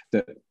 that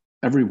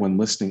everyone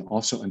listening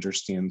also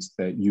understands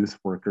that youth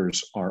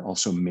workers are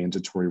also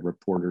mandatory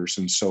reporters.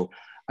 And so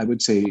I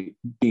would say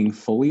being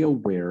fully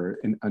aware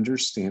and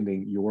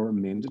understanding your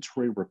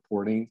mandatory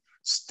reporting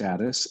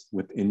status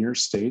within your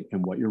state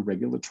and what your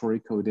regulatory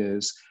code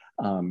is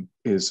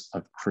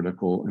of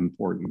critical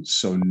importance.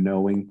 So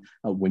knowing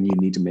when you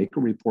need to make a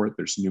report,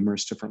 there's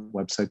numerous different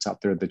websites out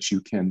there that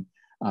you can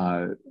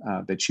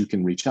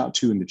reach out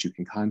to and that you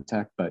can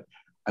contact. But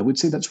I would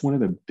say that's one of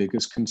the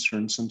biggest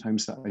concerns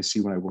sometimes that I see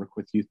when I work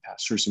with youth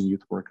pastors and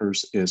youth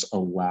workers is a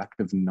lack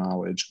of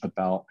knowledge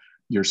about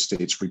your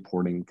state's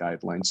reporting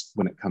guidelines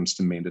when it comes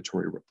to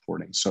mandatory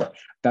reporting. So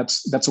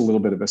that's a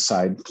little bit of a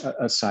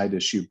side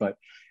issue. But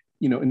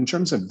in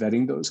terms of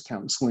vetting those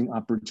counseling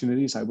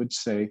opportunities, I would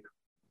say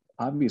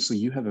obviously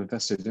you have a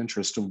vested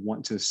interest to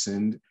want to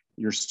send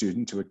your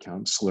student to a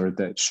counselor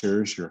that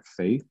shares your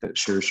faith, that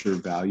shares your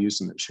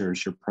values, and that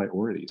shares your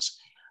priorities.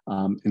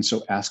 And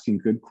so asking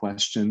good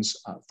questions,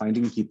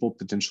 finding people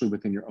potentially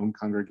within your own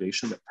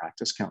congregation that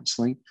practice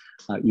counseling,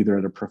 either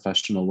at a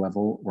professional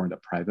level or at a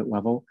private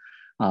level.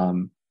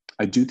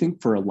 I do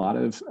think for a lot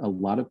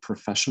of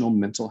professional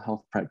mental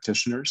health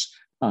practitioners,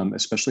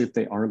 especially if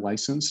they are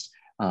licensed,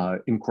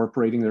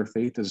 incorporating their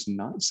faith is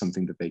not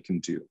something that they can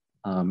do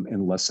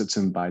unless it's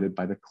invited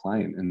by the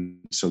client. And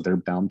so they're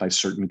bound by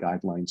certain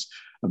guidelines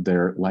of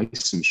their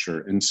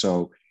licensure. And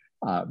so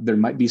there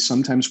might be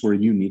some times where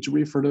you need to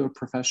refer to a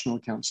professional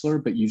counselor,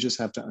 but you just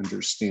have to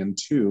understand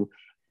too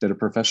that a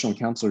professional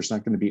counselor is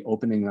not going to be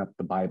opening up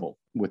the Bible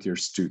with your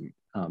student.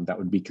 That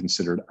would be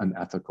considered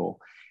unethical.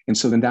 And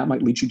so then that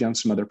might lead you down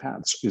some other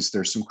paths. Is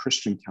there some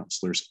Christian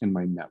counselors in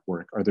my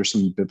network? Are there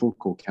some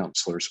biblical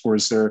counselors? Or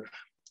is there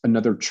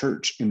another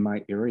church in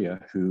my area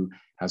who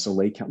has a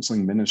lay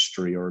counseling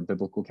ministry or a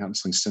biblical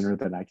counseling center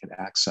that I could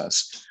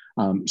access?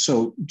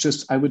 So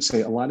I would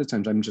say a lot of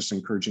times I'm just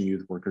encouraging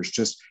youth workers,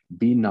 just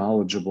be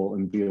knowledgeable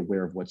and be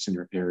aware of what's in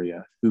your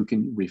area, who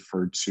can you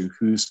refer to,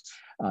 who's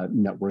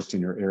networked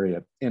in your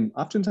area. And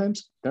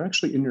oftentimes they're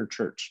actually in your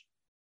church.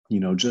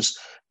 Just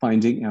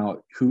finding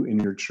out who in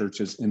your church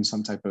is in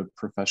some type of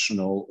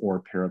professional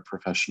or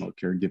paraprofessional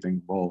caregiving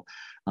role.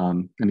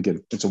 And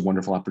again, it's a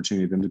wonderful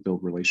opportunity then to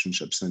build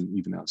relationships and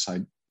even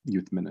outside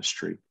youth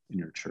ministry in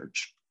your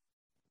church.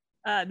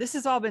 This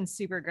has all been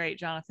super great,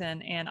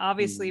 Jonathan. And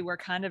obviously we're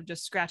kind of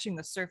just scratching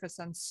the surface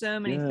on so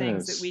many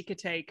things that we could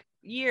take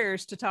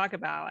years to talk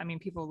about. I mean,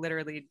 people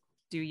literally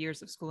do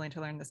years of schooling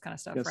to learn this kind of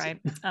stuff, right?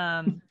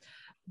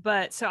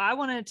 But so I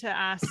wanted to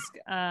ask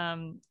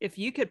if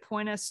you could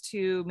point us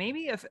to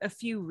maybe a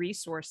few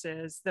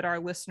resources that our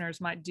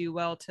listeners might do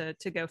well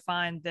to go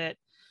find that,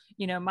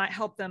 might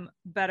help them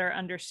better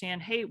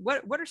understand, hey,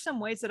 what are some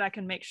ways that I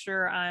can make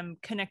sure I'm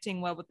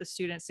connecting well with the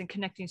students and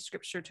connecting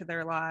scripture to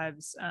their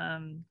lives?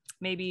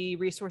 Maybe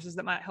resources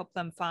that might help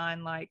them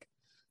find like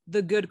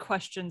the good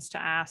questions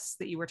to ask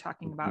that you were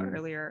talking about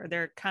earlier. Are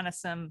there kind of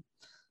some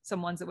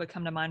ones that would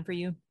come to mind for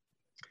you?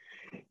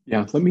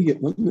 Yeah, let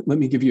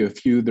me give you a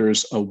few.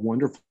 There's a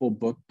wonderful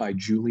book by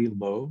Julie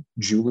Lowe.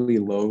 Julie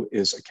Lowe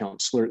is a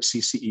counselor at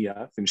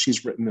CCEF, and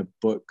she's written a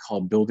book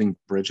called Building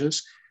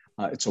Bridges.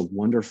 It's a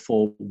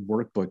wonderful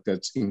workbook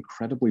that's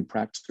incredibly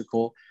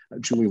practical.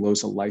 Julie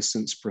Lowe's a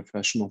licensed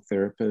professional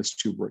therapist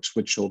who works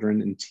with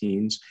children and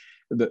teens.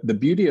 The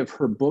beauty of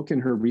her book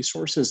and her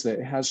resources is that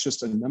it has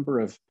just a number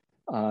of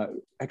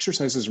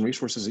exercises and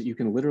resources that you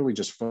can literally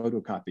just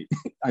photocopy.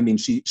 I mean,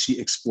 she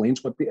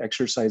explains what the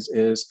exercise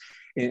is,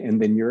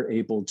 and then you're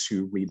able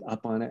to read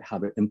up on it, how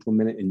to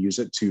implement it and use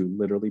it to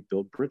literally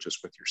build bridges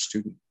with your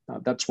student.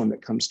 That's one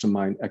that comes to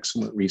mind,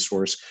 excellent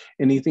resource.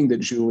 Anything that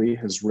Julie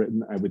has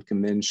written, I would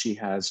commend. She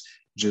has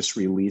just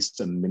released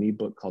a mini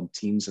book called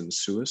Teens and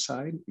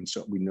Suicide. And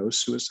so we know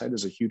suicide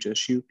is a huge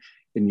issue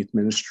in youth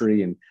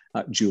ministry. And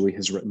Julie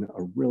has written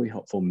a really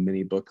helpful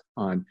mini book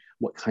on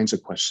what kinds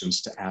of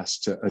questions to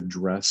ask to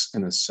address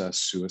and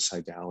assess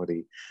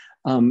suicidality.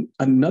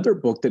 Another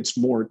book that's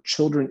more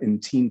children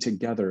and teen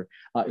together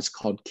is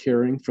called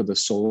Caring for the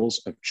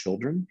Souls of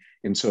Children.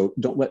 And so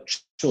don't let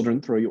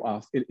children throw you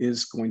off. It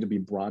is going to be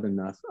broad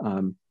enough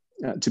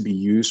to be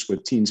used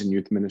with teens and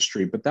youth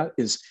ministry, but that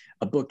is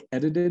a book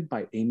edited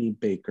by Amy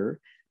Baker.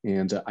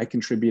 And I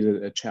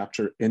contributed a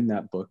chapter in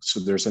that book.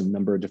 So there's a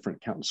number of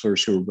different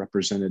counselors who are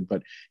represented,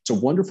 but it's a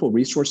wonderful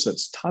resource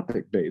that's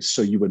topic-based.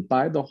 So you would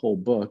buy the whole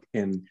book,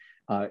 and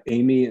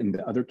Amy and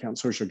the other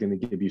counselors are going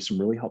to give you some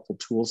really helpful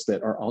tools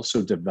that are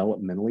also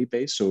developmentally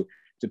based. So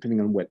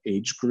depending on what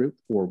age group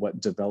or what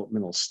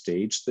developmental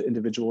stage the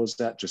individual is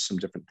at, just some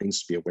different things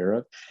to be aware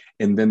of.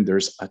 And then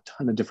there's a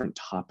ton of different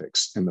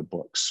topics in the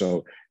book.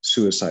 So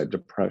suicide,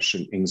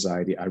 depression,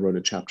 anxiety. I wrote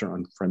a chapter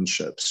on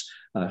friendships,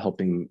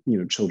 helping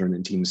children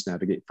and teens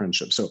navigate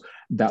friendships. So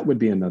that would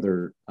be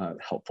another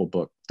helpful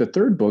book. The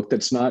third book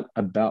that's not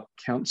about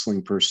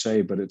counseling per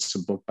se, but it's a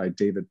book by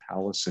David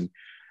Pallison,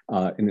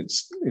 and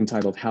it's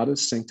entitled How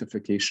Does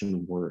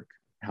Sanctification Work?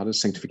 How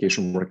Does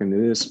Sanctification Work? And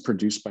it is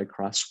produced by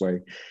Crossway.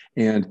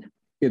 And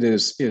it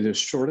is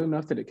short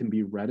enough that it can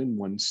be read in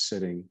one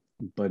sitting,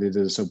 but it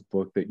is a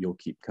book that you'll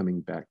keep coming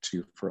back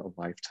to for a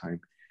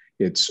lifetime.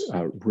 It's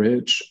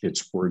rich,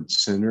 it's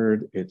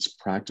word-centered, it's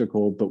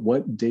practical. But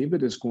what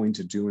David is going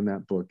to do in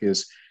that book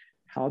is,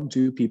 how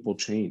do people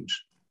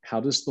change? How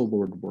does the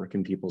Lord work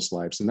in people's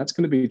lives? And that's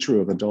going to be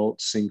true of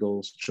adults,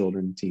 singles,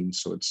 children,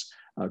 teens. So it's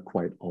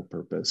quite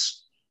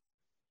all-purpose.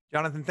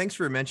 Jonathan, thanks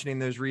for mentioning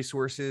those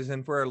resources.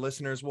 And for our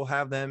listeners, we'll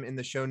have them in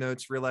the show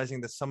notes, realizing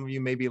that some of you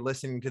may be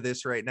listening to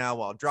this right now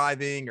while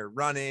driving or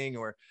running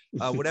or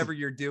whatever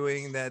you're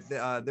doing,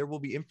 that there will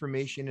be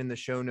information in the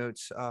show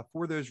notes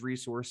for those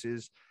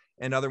resources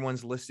and other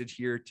ones listed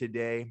here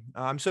today.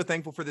 I'm so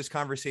thankful for this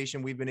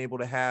conversation we've been able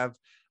to have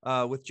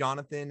with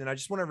Jonathan. And I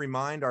just want to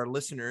remind our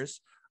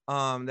listeners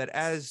that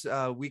as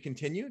we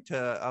continue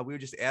to, we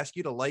would just ask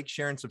you to like,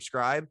 share, and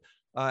subscribe.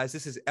 As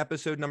this is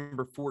episode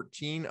number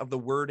 14 of the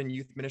Word and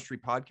Youth Ministry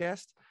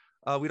podcast.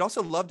 We'd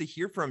also love to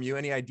hear from you,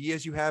 any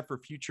ideas you have for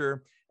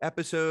future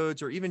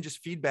episodes, or even just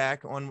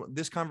feedback on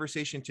this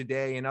conversation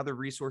today and other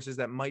resources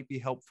that might be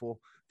helpful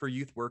for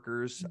youth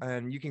workers.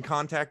 And you can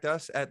contact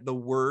us at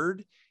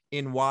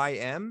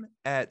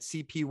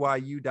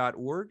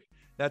thewordinym@cpyu.org.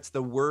 That's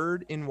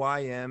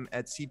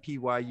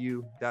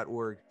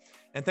thewordinym@cpyu.org.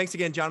 And thanks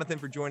again, Jonathan,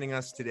 for joining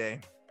us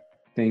today.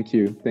 Thank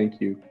you. Thank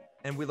you.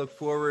 And we look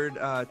forward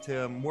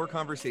to more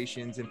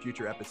conversations in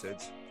future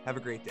episodes. Have a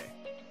great day.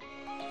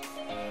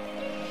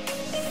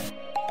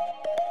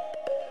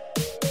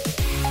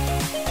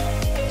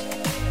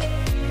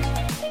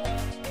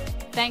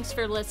 Thanks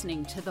for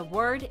listening to the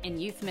Word in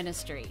Youth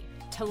Ministry.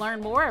 To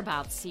learn more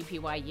about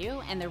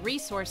CPYU and the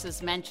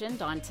resources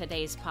mentioned on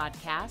today's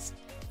podcast,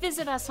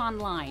 visit us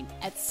online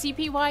at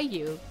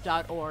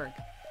cpyu.org.